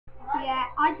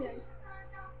I do.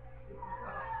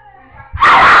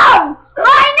 Hello!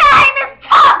 My name is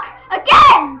Chuck!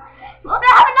 Again! Well, they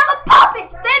have another puppet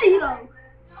video!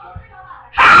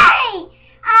 Hey!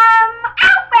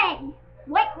 Alfie!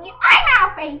 Wait, I'm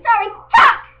Alfie! Sorry,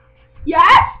 Chuck!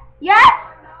 Yes? Yes?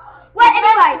 Well,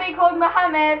 anyway. To be called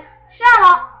Mohammed. Shut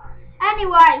up!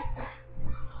 Anyway.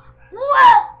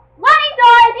 Well, when he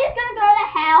dies, he's gonna go to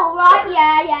hell, right?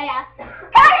 Yeah.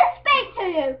 Can I just speak to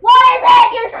you? What is it,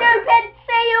 you stupid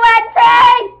C-U-N-T?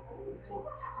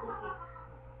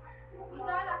 You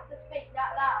don't have to speak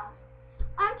that loud.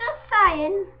 I'm just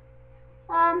saying,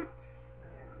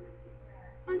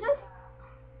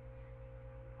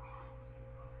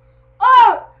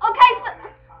 Oh, okay, so,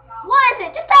 what is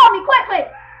it? Just tell me, quickly.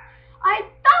 I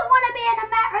don't want to be an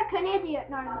American idiot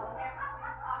no more.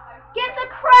 Gives a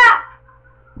crap.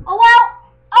 Oh, well,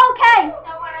 okay. You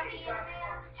don't want to be in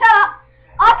there? Shut up.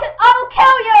 I will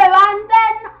kill you, and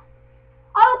then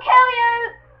I will kill you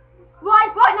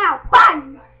right now.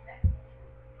 Bang!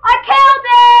 I killed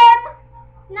him!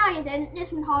 No, you didn't.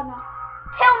 This one's hard enough.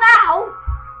 Kill now!